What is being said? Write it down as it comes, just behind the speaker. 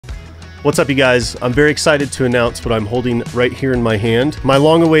What's up, you guys? I'm very excited to announce what I'm holding right here in my hand. My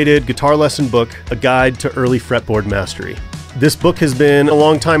long-awaited guitar lesson book, A Guide to Early Fretboard Mastery. This book has been a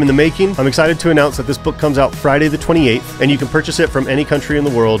long time in the making. I'm excited to announce that this book comes out Friday the 28th, and you can purchase it from any country in the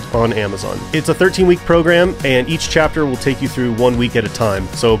world on Amazon. It's a 13-week program, and each chapter will take you through 1 week at a time.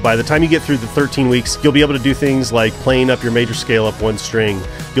 So by the time you get through the 13 weeks, you'll be able to do things like playing up your major scale up one string.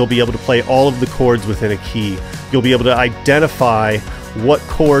 You'll be able to play all of the chords within a key. You'll be able to identify what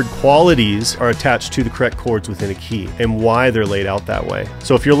chord qualities are attached to the correct chords within a key and why they're laid out that way.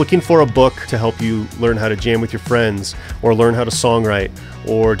 So if you're looking for a book to help you learn how to jam with your friends, or learn how to songwrite,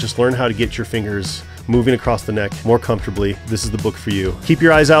 or just learn how to get your fingers moving across the neck more comfortably, this is the book for you. Keep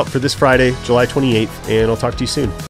your eyes out for this Friday, July 28th, and I'll talk to you soon.